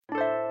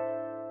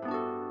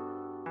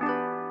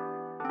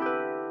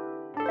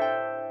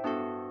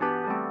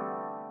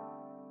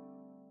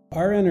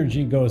Our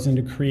energy goes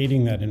into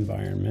creating that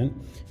environment,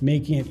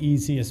 making it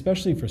easy,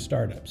 especially for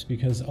startups,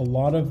 because a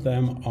lot of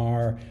them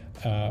are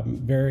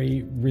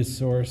very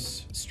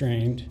resource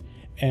strained,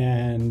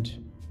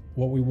 and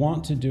what we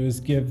want to do is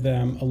give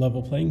them a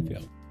level playing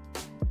field.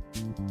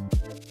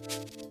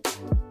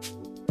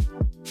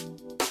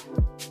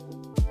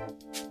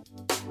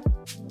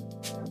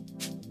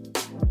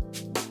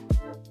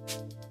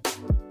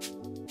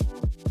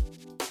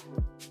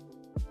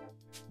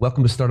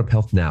 Welcome to Startup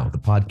Health Now, the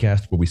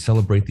podcast where we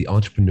celebrate the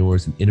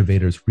entrepreneurs and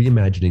innovators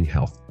reimagining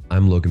health.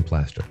 I'm Logan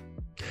Plaster.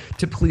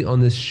 Typically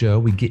on this show,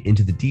 we get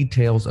into the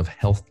details of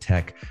health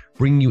tech,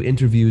 bringing you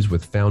interviews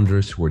with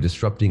founders who are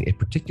disrupting a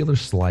particular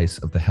slice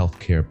of the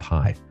healthcare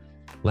pie.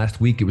 Last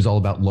week, it was all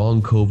about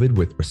long COVID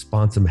with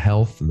Responsum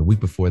Health, and the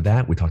week before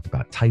that, we talked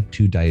about type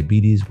 2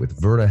 diabetes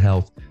with Virta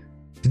Health.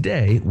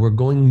 Today, we're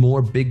going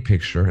more big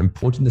picture and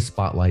pointing the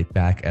spotlight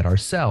back at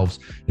ourselves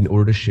in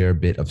order to share a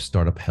bit of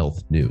startup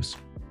health news.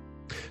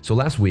 So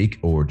last week,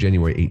 or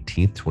January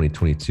 18th,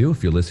 2022,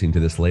 if you're listening to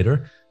this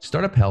later,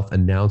 Startup Health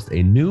announced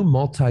a new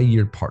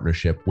multi-year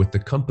partnership with the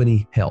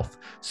company Health,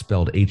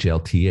 spelled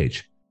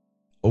HLTH.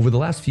 Over the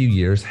last few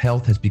years,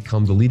 Health has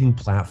become the leading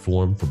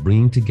platform for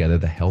bringing together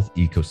the health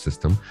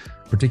ecosystem,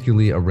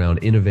 particularly around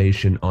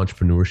innovation,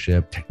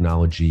 entrepreneurship,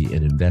 technology,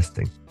 and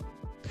investing.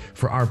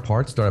 For our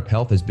part, Startup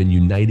Health has been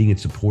uniting and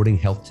supporting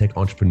health tech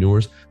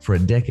entrepreneurs for a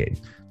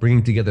decade,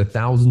 bringing together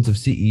thousands of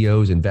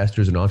CEOs,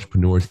 investors, and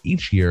entrepreneurs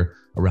each year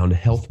around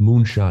health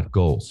moonshot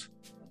goals.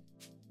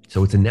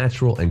 So it's a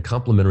natural and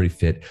complementary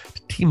fit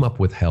to team up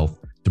with Health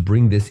to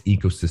bring this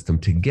ecosystem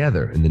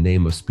together in the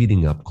name of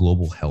speeding up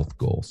global health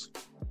goals.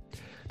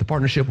 The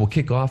partnership will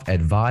kick off at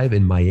Vive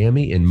in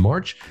Miami in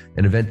March,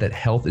 an event that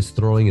Health is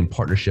throwing in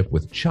partnership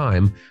with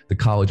Chime, the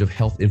College of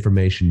Health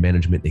Information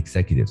Management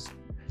Executives.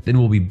 Then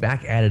we'll be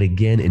back at it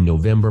again in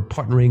November,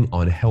 partnering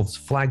on Health's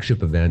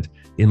flagship event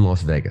in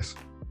Las Vegas.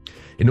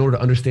 In order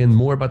to understand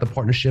more about the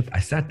partnership, I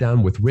sat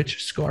down with Rich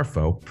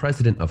Scarfo,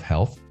 president of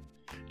Health.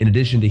 In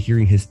addition to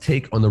hearing his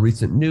take on the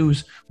recent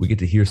news, we get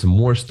to hear some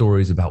more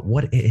stories about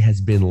what it has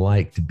been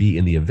like to be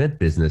in the event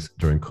business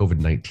during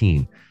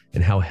COVID-19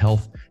 and how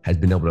Health has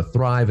been able to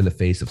thrive in the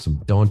face of some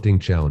daunting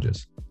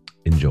challenges.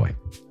 Enjoy.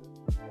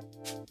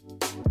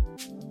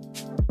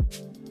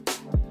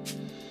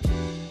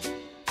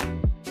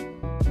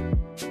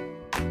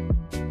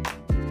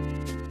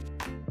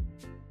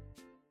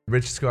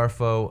 Rich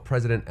Scarfo,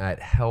 president at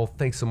Health.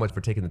 Thanks so much for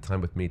taking the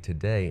time with me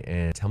today,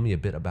 and tell me a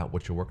bit about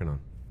what you're working on.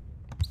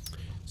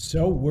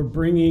 So we're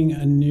bringing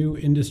a new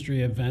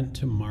industry event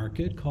to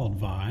market called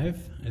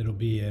Vive. It'll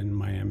be in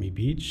Miami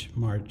Beach,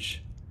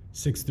 March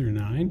 6 through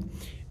 9.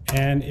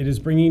 And it is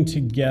bringing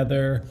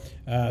together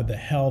the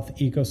health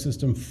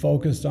ecosystem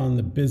focused on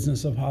the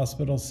business of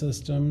hospital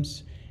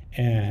systems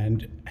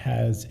and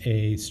has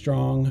a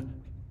strong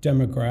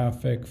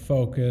demographic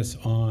focus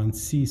on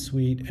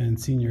C-suite and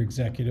senior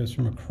executives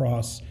from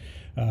across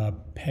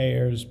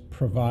payers,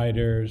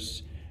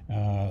 providers,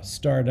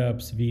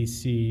 startups,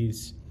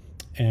 VCs,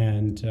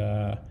 and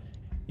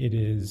it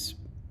is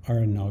our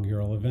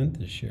inaugural event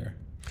this year.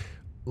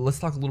 Let's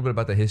talk a little bit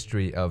about the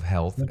history of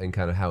Health and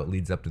kind of how it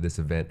leads up to this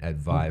event at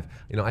Vive.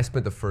 You know, I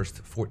spent the first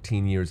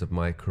 14 years of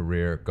my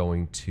career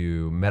going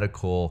to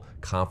medical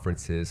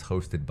conferences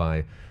hosted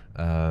by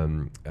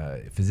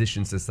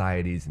physician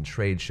societies and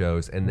trade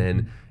shows, and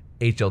then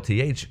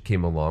HLTH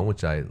came along,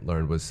 which I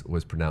learned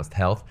was pronounced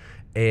Health,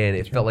 and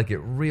it felt like it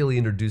really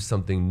introduced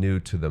something new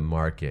to the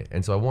market.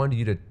 And so I wanted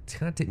you to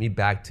kind of take me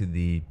back to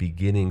the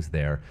beginnings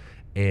there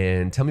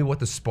and tell me what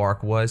the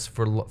spark was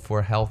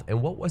for Health,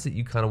 and what was it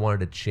you kind of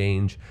wanted to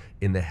change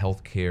in the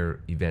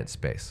healthcare event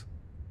space?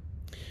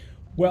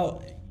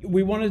 Well,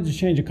 we wanted to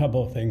change a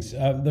couple of things.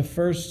 The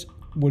first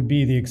would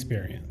be the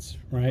experience,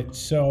 right?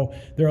 So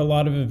there are a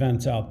lot of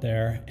events out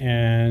there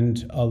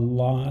and a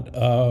lot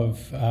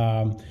of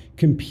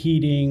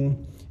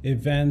competing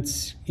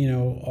events,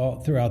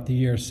 all throughout the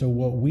year. So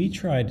what we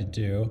try to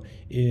do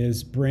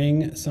is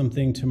bring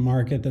something to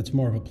market that's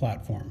more of a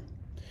platform.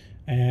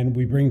 And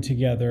we bring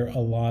together a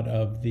lot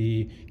of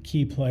the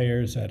key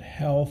players at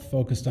Health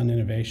focused on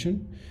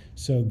innovation.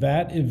 So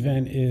that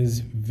event is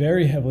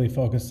very heavily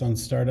focused on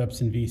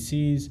startups and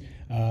VCs,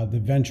 the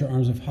venture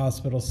arms of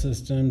hospital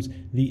systems,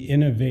 the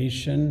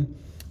innovation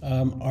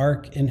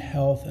arc in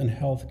health and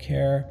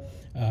healthcare,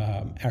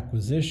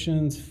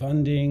 acquisitions,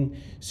 funding.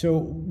 So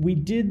we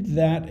did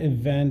that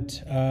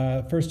event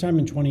first time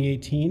in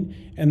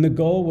 2018, and the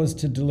goal was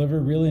to deliver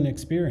really an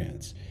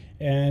experience.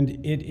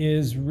 And it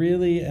is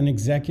really an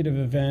executive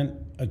event,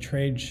 a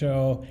trade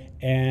show,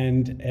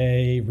 and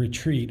a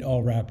retreat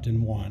all wrapped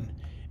in one.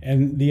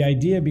 And the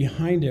idea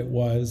behind it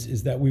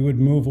is that we would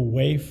move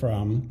away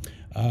from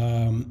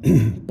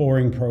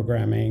boring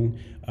programming,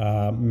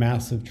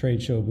 massive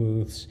trade show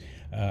booths,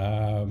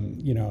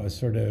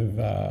 sort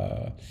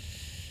of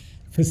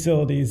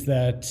facilities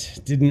that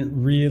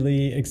didn't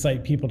really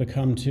excite people to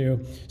come to.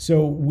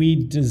 So we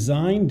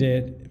designed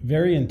it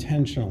very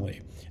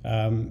intentionally.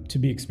 to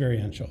be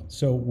experiential.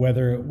 So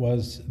whether it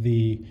was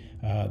the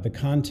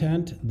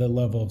content, the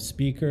level of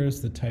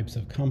speakers, the types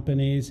of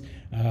companies,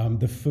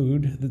 the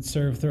food that's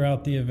served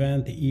throughout the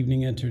event, the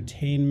evening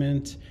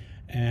entertainment,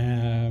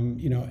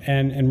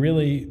 and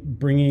really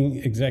bringing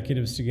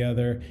executives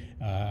together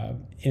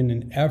in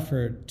an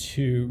effort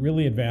to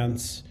really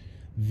advance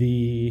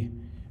the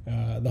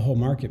whole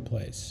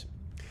marketplace.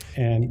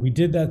 And we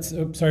did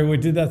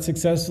that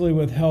successfully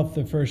with health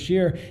the first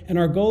year. And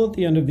our goal at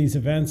the end of these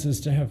events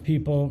is to have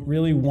people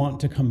really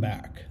want to come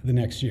back the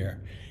next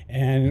year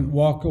and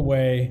walk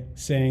away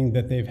saying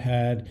that they've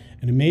had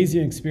an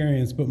amazing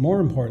experience, but more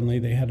importantly,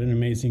 they had an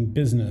amazing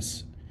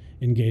business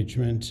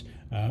engagement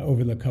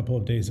over the couple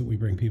of days that we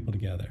bring people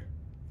together.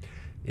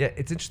 Yeah,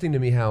 it's interesting to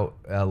me how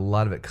a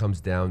lot of it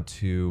comes down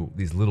to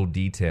these little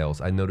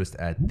details. I noticed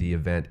at the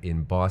event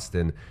in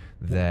Boston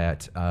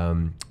that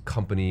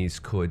companies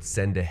could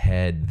send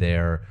ahead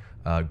their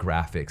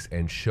graphics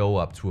and show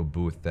up to a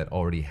booth that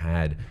already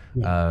had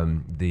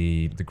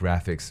the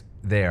graphics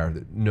there.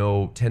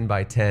 No 10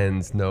 by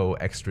 10s, no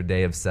extra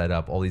day of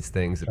setup, all these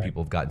things that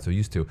people have gotten so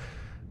used to.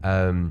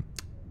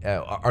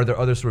 Are there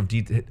other sort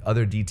of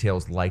other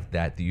details like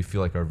that that you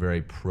feel like are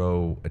very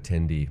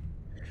pro-attendee?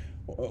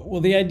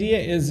 Well, the idea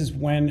is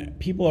when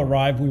people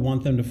arrive, we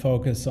want them to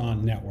focus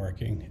on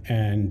networking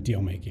and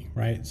deal making,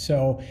 right?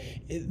 So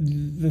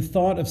the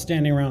thought of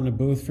standing around in a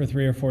booth for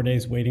 3 or 4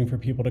 days waiting for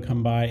people to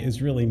come by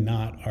is really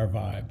not our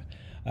vibe.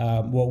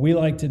 What we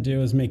like to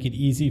do is make it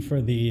easy for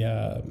the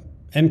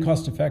and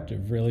cost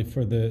effective, really,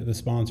 for the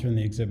sponsor and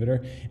the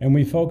exhibitor. And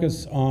we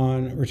focus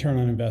on return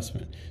on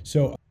investment.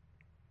 So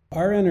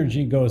our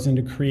energy goes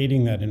into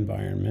creating that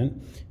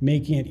environment,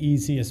 making it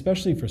easy,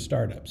 especially for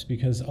startups,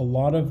 because a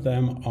lot of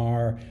them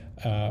are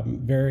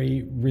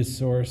very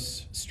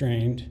resource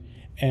strained.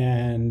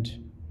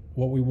 And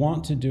what we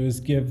want to do is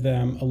give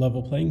them a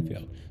level playing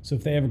field. So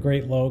if they have a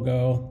great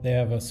logo, they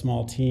have a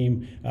small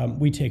team,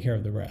 we take care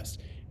of the rest.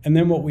 And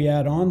then what we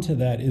add on to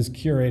that is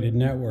curated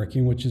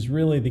networking, which is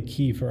really the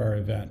key for our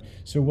event.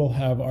 So we'll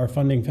have our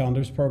Funding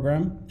Founders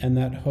program, and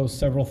that hosts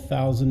several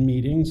thousand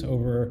meetings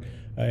over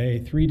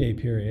a 3-day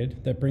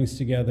period that brings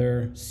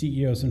together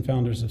CEOs and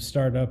founders of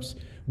startups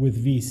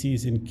with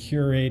VCs in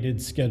curated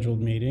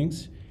scheduled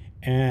meetings.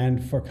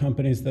 And for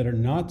companies that are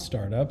not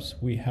startups,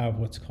 we have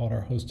what's called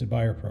our Hosted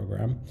Buyer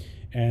program.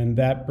 And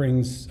that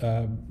brings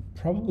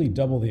probably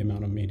double the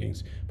amount of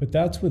meetings. But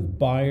that's with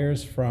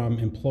buyers from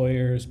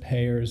employers,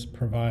 payers,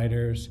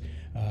 providers,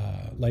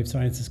 life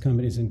sciences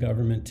companies, and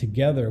government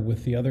together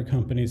with the other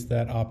companies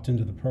that opt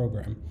into the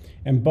program.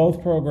 And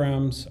both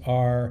programs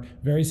are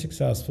very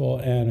successful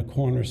and a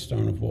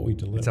cornerstone of what we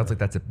deliver. It sounds like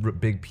that's a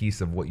big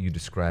piece of what you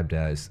described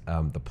as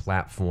the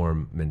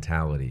platform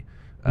mentality.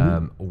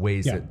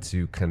 Ways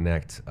to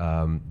connect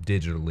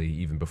digitally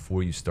even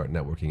before you start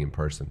networking in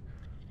person.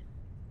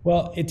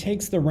 Well, it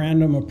takes the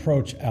random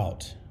approach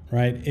out,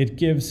 right? It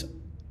gives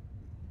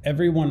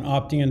everyone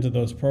opting into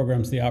those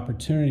programs the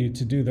opportunity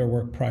to do their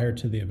work prior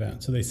to the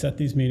event. So they set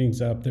these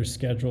meetings up, they're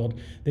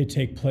scheduled, they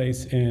take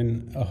place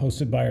in a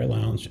Hosted Buyer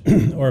lounge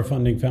or a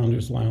Funding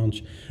Founders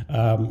lounge.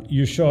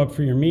 You show up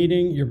for your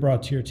meeting, you're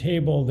brought to your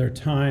table, they're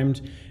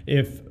timed.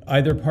 If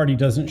either party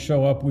doesn't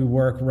show up, we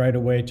work right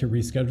away to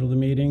reschedule the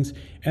meetings.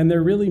 And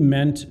they're really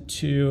meant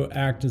to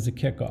act as a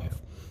kickoff.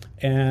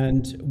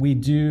 And we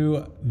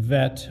do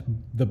vet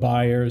the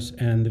buyers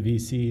and the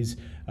VCs.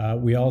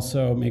 We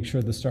also make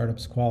sure the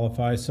startups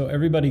qualify. So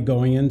everybody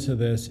going into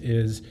this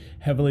is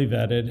heavily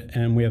vetted,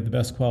 and we have the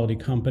best quality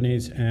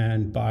companies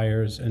and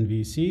buyers and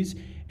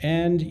VCs.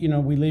 And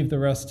we leave the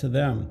rest to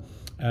them.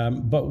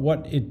 But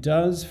what it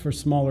does for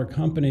smaller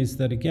companies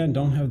that, again,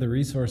 don't have the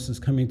resources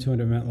coming to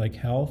an event like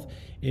Health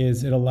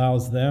is it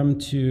allows them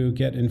to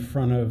get in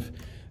front of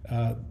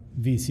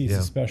VCs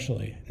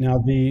especially. Now,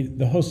 the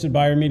Hosted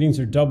Buyer meetings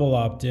are double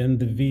opt-in.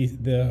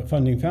 The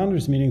Funding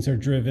Founders meetings are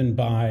driven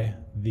by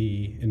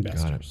the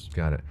investors.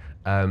 Got it.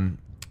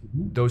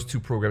 Those two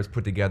programs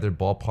put together,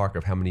 ballpark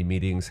of how many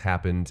meetings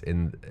happened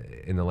in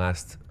the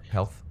last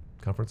Health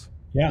conference?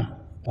 Yeah.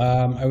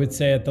 I would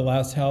say at the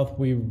last Health,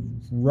 we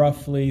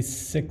roughly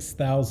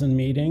 6,000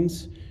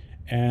 meetings.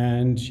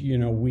 And,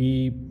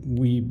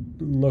 we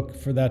look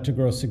for that to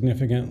grow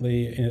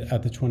significantly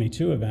at the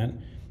 22 event.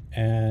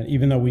 And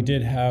even though we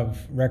did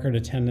have record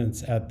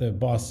attendance at the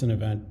Boston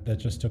event that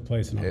just took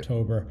place in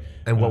October.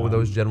 And what were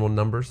those general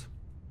numbers?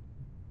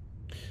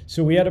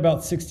 So we had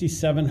about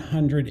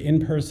 6,700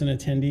 in-person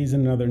attendees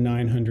and another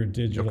 900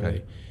 digitally.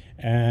 Okay.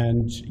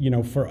 And,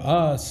 for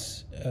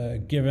us,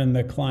 given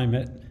the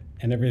climate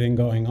and everything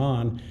going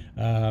on,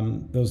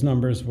 those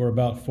numbers were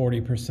about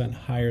 40%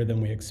 higher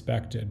than we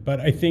expected.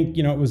 But I think,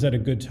 it was at a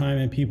good time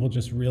and people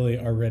just really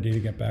are ready to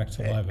get back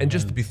to live events. And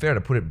just to be fair,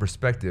 to put it in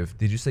perspective,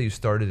 did you say you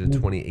started in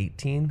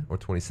 2018 or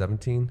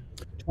 2017?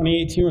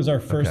 2018 was our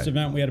first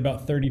event. We had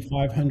about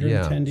 3,500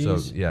 attendees.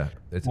 So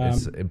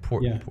it's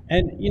important. Yeah.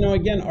 And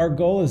again, our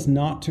goal is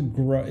not to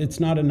grow. It's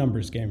not a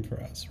numbers game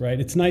for us, right?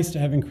 It's nice to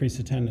have increased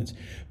attendance,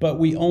 but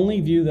we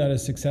only view that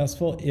as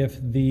successful if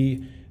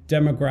the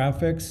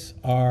demographics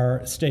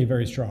stay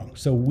very strong.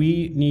 So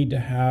we need to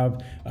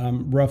have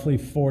roughly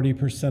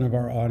 40% of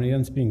our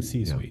audience being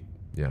C-suite.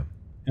 Yeah.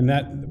 And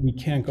that we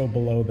can't go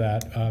below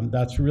that.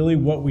 That's really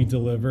what we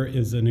deliver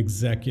is an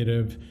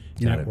executive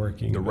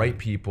networking. The right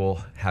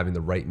people having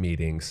the right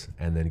meetings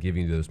and then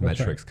giving you those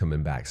metrics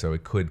coming back. So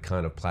it could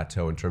kind of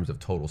plateau in terms of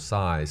total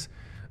size,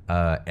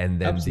 and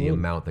then the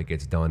amount that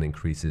gets done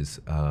increases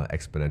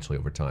exponentially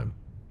over time.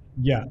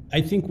 Yeah,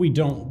 I think we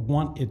don't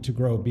want it to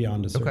grow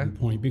beyond a certain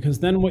point, because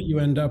then what you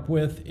end up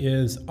with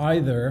is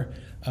either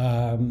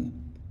a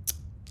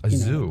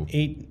zoo,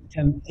 8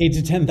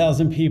 to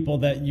 10,000 people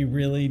that you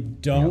really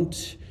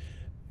don't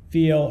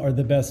feel are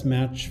the best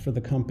match for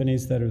the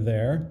companies that are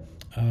there,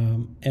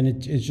 and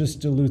it just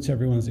dilutes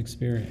everyone's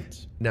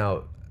experience.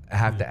 Now, I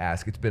have to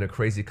ask, it's been a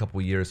crazy couple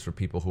of years for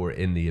people who are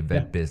in the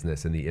event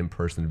business and the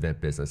in-person event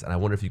business. And I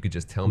wonder if you could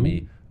just tell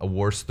me a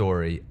war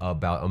story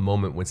about a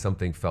moment when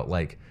something felt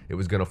like it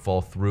was going to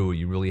fall through.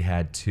 You really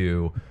had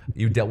to,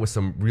 you dealt with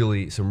some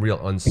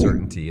real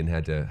uncertainty and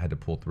had to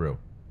pull through.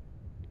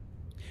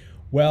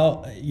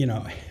 Well,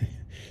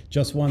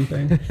 just one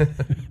thing.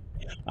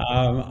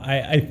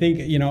 I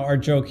think, our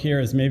joke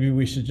here is maybe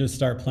we should just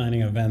start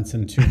planning events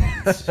in 2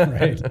 months,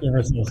 right? Give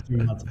ourselves 2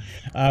 months.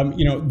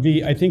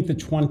 I think the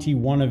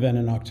 21 event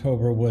in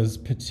October was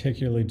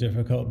particularly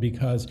difficult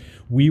because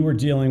we were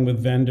dealing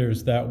with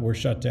vendors that were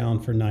shut down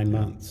for 9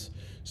 months.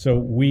 So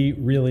we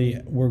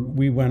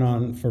went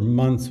on for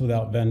months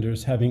without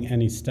vendors having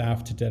any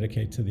staff to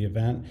dedicate to the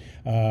event.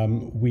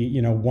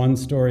 One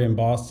story in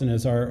Boston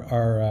is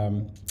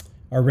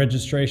our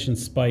registration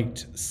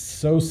spiked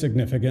so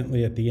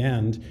significantly at the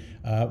end.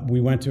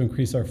 We went to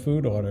increase our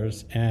food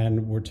orders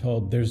and we're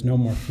told there's no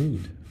more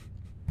food.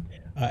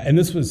 And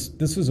this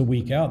was a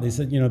week out. They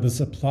said, the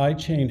supply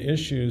chain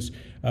issues,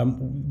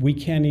 we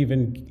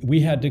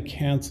had to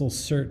cancel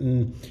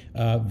certain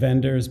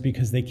vendors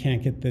because they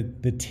can't get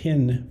the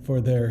tin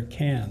for their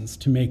cans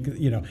to make,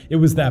 it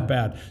was that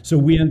bad. So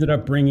we ended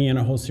up bringing in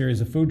a whole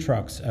series of food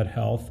trucks at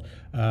Health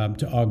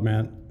to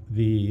augment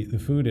the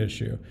food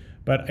issue.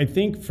 But I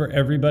think for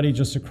everybody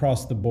just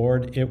across the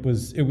board, it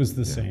was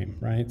the same,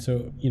 right?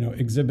 So,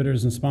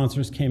 exhibitors and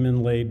sponsors came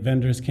in late,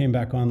 vendors came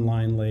back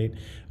online late.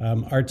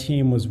 Our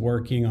team was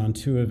working on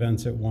 2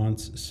 events at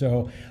once.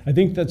 So I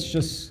think that's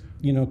just,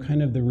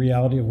 kind of the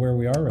reality of where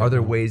we are right now. Are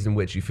there ways in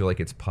which you feel like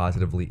it's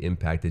positively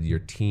impacted your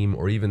team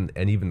or even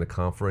the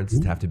conference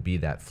to have to be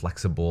that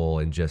flexible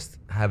and just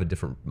have a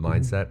different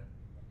mindset?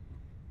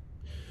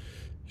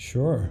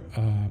 Sure.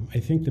 I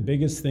think the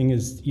biggest thing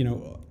is,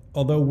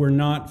 although we're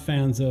not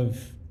fans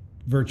of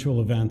virtual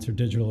events or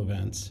digital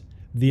events,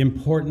 the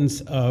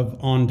importance of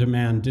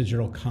on-demand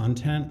digital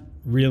content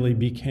really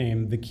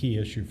became the key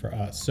issue for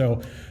us.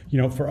 So,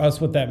 for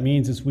us, what that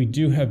means is we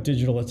do have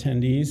digital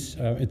attendees.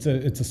 It's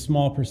a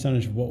small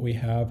percentage of what we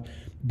have,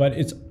 but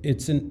it's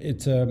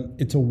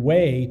a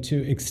way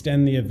to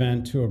extend the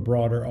event to a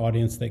broader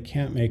audience that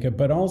can't make it,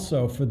 but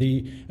also for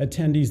the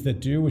attendees that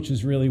do, which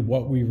is really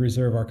what we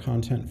reserve our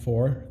content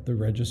for, the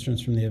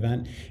registrants from the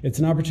event. It's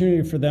an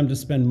opportunity for them to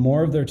spend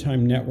more of their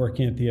time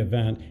networking at the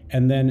event,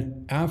 and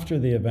then after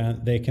the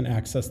event, they can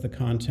access the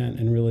content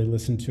and really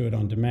listen to it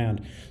on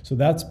demand. So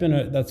that's been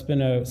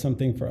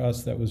something for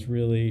us that was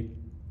really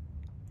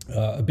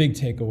a big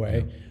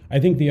takeaway. I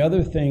think the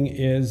other thing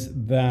is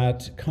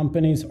that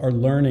companies are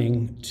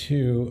learning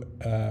to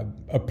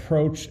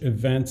approach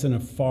events in a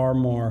far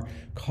more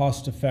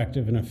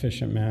cost-effective and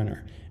efficient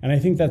manner. And I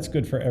think that's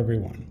good for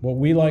everyone. What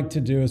we like to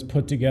do is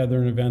put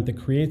together an event that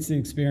creates the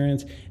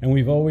experience, and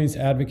we've always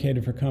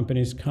advocated for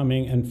companies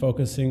coming and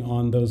focusing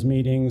on those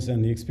meetings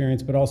and the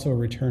experience, but also a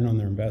return on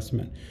their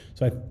investment.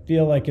 So I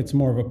feel like it's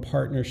more of a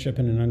partnership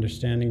and an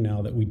understanding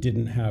now that we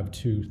didn't have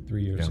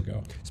 2-3 years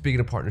ago. Speaking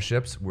of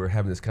partnerships, we're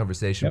having this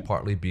conversation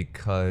partly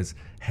because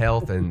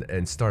Health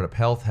and Startup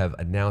Health have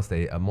announced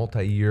a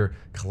multi-year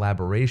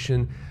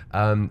collaboration.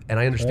 And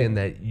I understand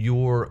that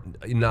your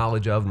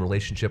knowledge of and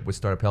relationship with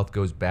Startup Health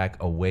goes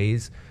back a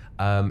ways.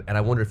 And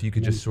I wonder if you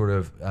could just sort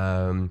of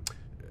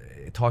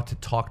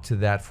talk to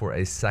that for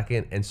a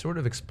second and sort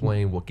of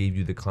explain what gave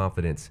you the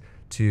confidence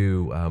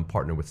to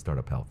partner with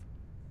Startup Health.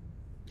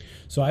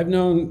 So I've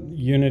known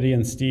Unity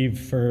and Steve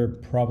for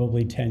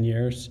probably 10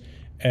 years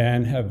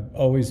and have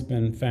always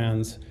been a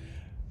fan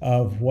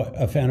of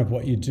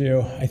what you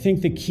do. I think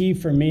the key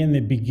for me in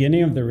the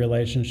beginning of the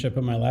relationship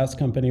at my last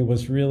company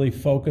was really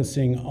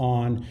focusing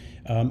on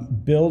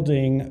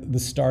building the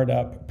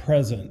startup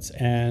presence,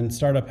 and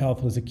Startup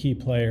Health was a key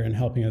player in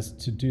helping us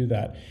to do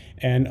that.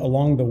 And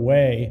along the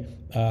way,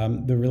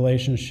 the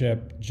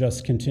relationship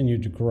just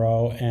continued to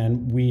grow,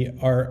 and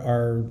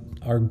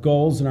our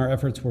goals and our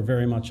efforts were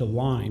very much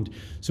aligned.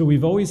 So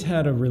we've always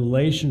had a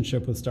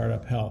relationship with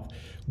Startup Health.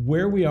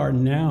 Where we are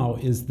now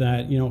is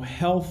that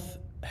health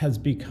has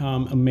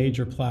become a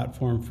major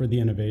platform for the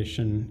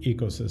innovation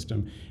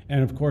ecosystem.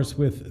 And of course,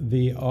 with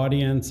the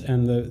audience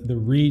and the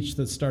reach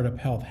that Startup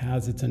Health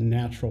has, it's a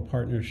natural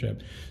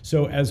partnership.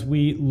 So as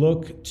we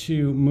look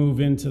to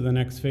move into the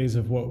next phase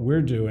of what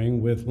we're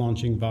doing with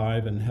launching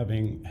Vive and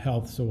having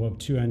Health, so we'll have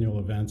 2 annual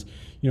events,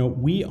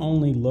 we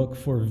only look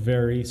for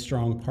very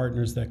strong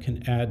partners that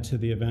can add to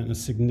the event in a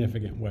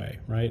significant way,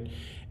 right?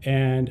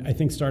 And I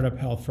think Startup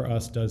Health for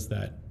us does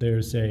that.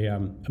 There's a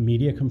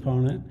media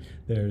component,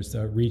 there's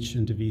a reach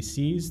into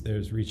VCs,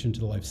 there's reach into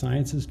the life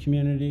sciences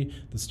community,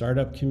 the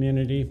startup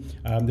community.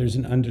 There's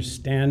an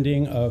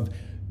understanding of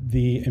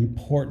the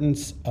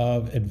importance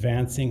of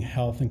advancing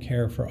health and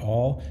care for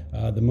all,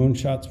 the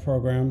Moonshots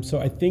program. So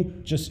I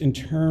think just in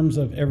terms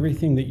of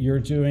everything that you're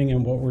doing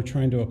and what we're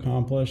trying to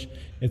accomplish,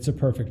 it's a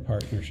perfect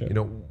partnership.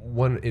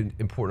 One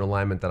important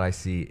alignment that I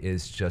see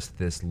is just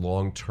this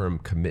long-term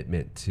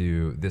commitment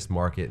to this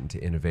market and to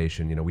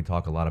innovation. We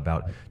talk a lot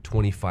about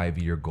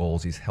 25-year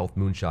goals, these health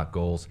moonshot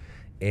goals.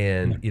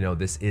 And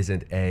this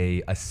isn't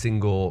a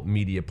single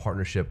media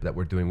partnership that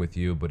we're doing with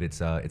you, but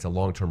it's a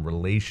long-term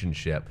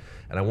relationship.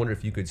 And I wonder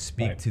if you could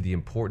speak to the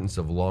importance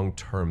of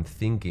long-term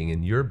thinking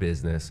in your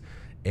business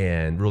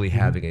and really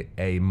having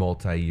a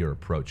multi-year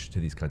approach to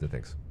these kinds of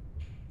things.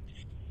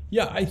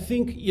 Yeah, I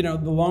think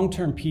the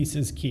long-term piece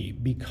is key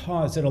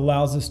because it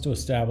allows us to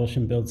establish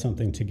and build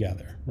something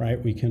together,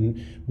 right? We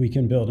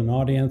can build an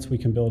audience, we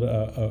can build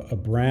a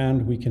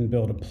brand, we can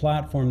build a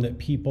platform that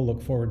people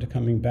look forward to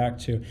coming back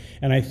to.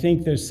 And I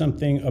think there's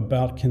something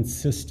about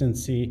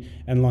consistency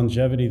and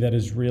longevity that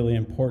is really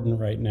important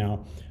right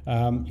now.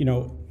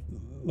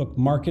 Look,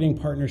 marketing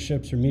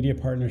partnerships or media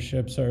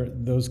partnerships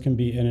those can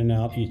be in and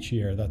out each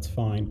year. That's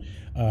fine.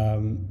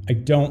 I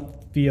don't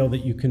feel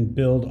that you can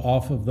build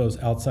off of those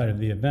outside of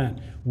the event.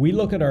 We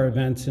look at our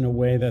events in a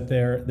way that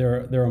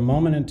they're a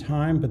moment in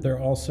time, but they're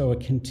also a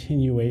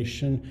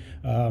continuation,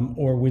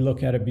 or we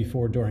look at it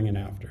before, during, and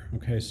after.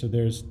 Okay, so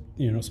there's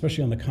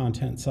especially on the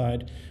content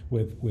side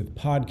with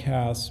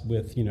podcasts,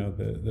 with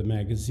the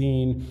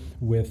magazine,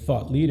 with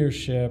thought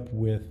leadership,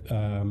 with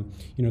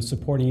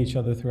supporting each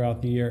other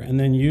throughout the year, and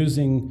then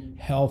using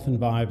Health and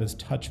Vive as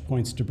touch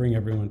points to bring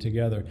everyone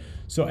together.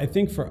 So I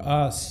think for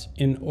us,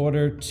 in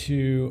order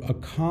to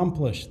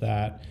accomplish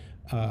that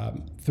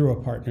through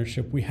a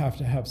partnership, we have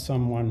to have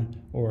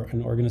someone or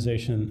an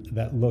organization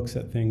that looks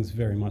at things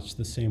very much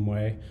the same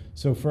way.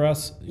 So for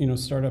us,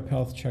 Startup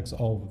Health checks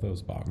all of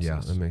those boxes.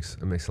 Yeah, that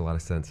makes a lot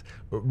of sense.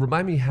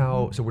 Remind me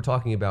how. So we're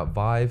talking about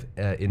Vive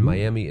in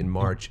Miami in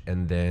March,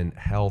 and then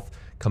Health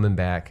coming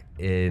back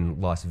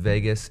in Las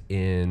Vegas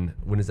in,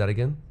 when is that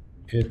again?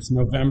 It's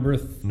November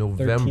 13th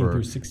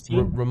through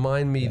 16th.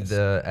 Remind me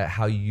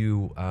how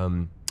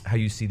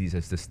you see these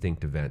as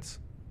distinct events.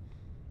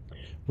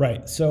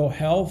 Right. So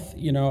Health,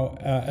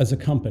 as a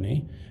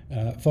company,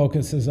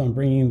 focuses on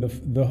bringing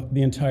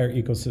the entire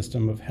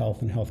ecosystem of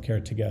health and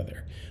healthcare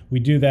together. We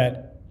do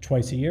that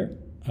twice a year.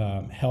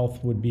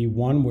 Health would be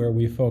one where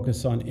we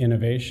focus on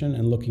innovation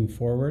and looking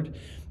forward.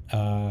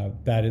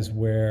 That is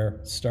where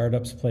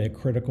startups play a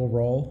critical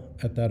role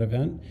at that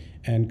event,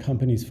 and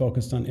companies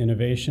focused on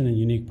innovation and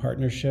unique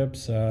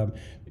partnerships.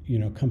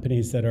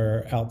 Companies that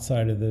are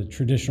outside of the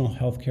traditional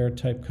healthcare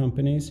type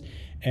companies,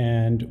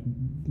 and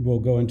we'll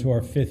go into our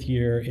 5th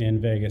year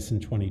in Vegas in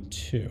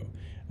 22.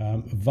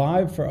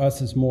 Vive for us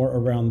is more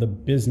around the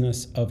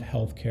business of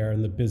healthcare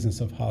and the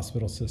business of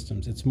hospital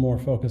systems. It's more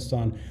focused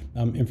on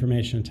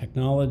information and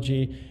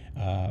technology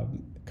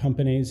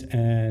companies,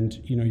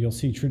 and you'll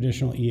see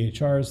traditional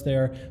EHRs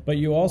there, but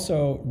you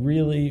also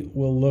really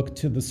will look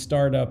to the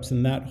startups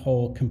and that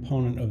whole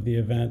component of the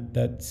event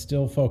that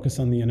still focus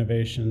on the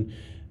innovation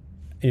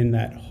in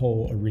that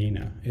whole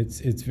arena.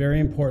 It's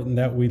very important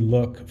that we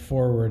look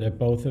forward at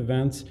both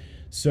events.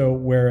 So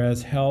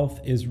whereas Health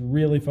is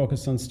really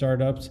focused on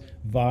startups,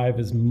 Vive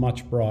is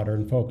much broader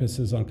and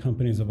focuses on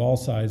companies of all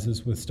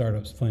sizes, with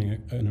startups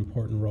playing an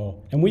important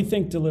role. And we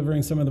think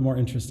delivering some of the more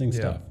interesting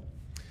stuff.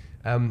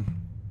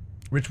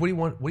 Rich, what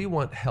do you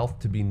want Health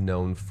to be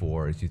known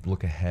for as you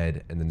look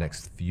ahead in the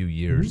next few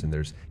years, and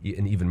there's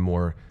an even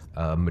more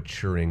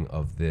maturing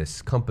of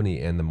this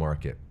company and the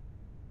market?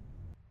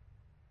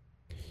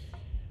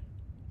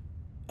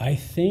 I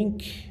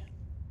think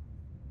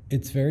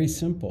it's very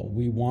simple.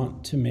 We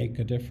want to make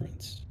a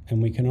difference,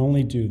 and we can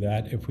only do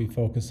that if we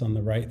focus on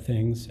the right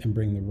things and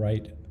bring the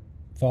right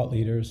thought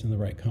leaders and the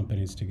right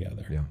companies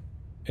together. Yeah.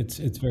 It's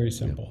very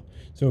simple. Yeah.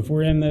 So if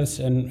we're in this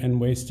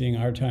and wasting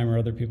our time or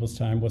other people's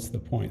time, what's the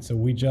point? So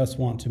we just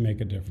want to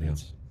make a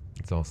difference. Yeah.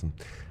 It's awesome.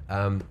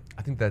 I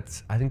think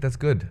that's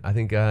good. I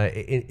think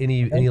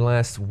any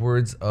last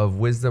words of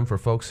wisdom for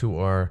folks who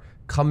are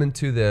coming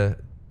to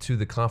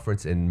the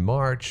conference in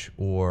March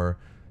or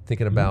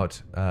thinking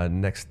about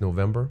next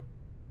November?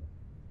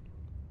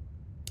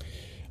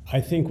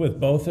 I think with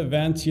both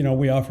events,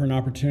 we offer an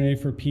opportunity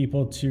for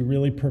people to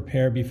really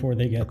prepare before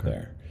they get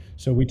there.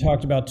 So we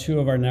talked about 2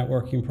 of our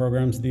networking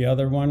programs. The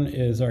other one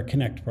is our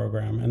Connect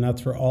program, and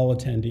that's for all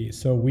attendees.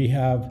 So we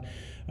have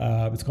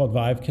It's called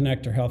Vive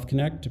Connect or Health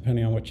Connect,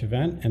 depending on which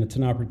event, and it's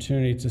an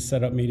opportunity to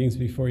set up meetings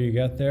before you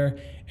get there.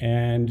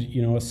 And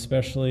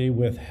especially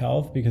with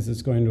health, because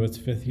it's going to its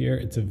 5th year,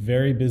 it's a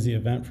very busy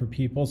event for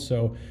people.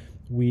 So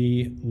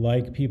we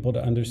like people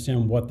to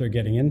understand what they're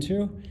getting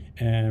into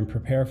and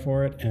prepare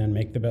for it and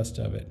make the best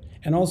of it.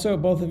 And also,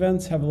 both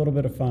events have a little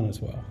bit of fun as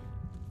well.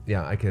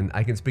 Yeah, I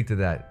can speak to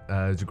that.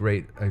 It's a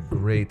great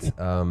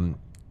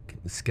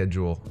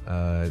schedule.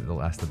 The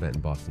last event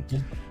in Boston. Yeah.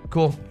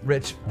 Cool,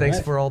 Rich. Thanks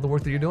for all the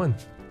work that you're doing.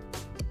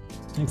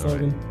 Thanks,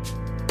 Logan.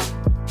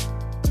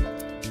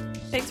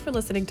 Thanks for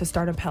listening to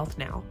Startup Health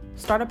Now.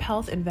 Startup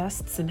Health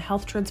invests in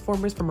health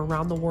transformers from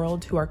around the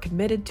world who are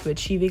committed to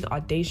achieving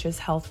audacious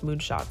health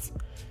moonshots.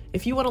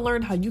 If you want to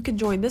learn how you can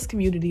join this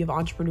community of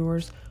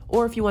entrepreneurs,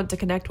 or if you want to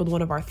connect with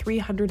one of our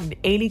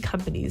 380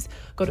 companies,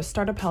 go to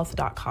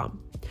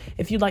startuphealth.com.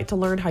 If you'd like to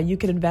learn how you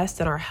can invest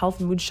in our Health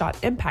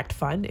Moonshot Impact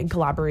Fund in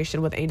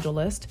collaboration with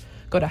AngelList,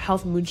 go to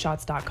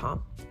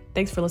healthmoonshots.com.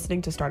 Thanks for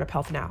listening to Startup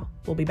Health Now.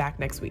 We'll be back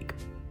next week.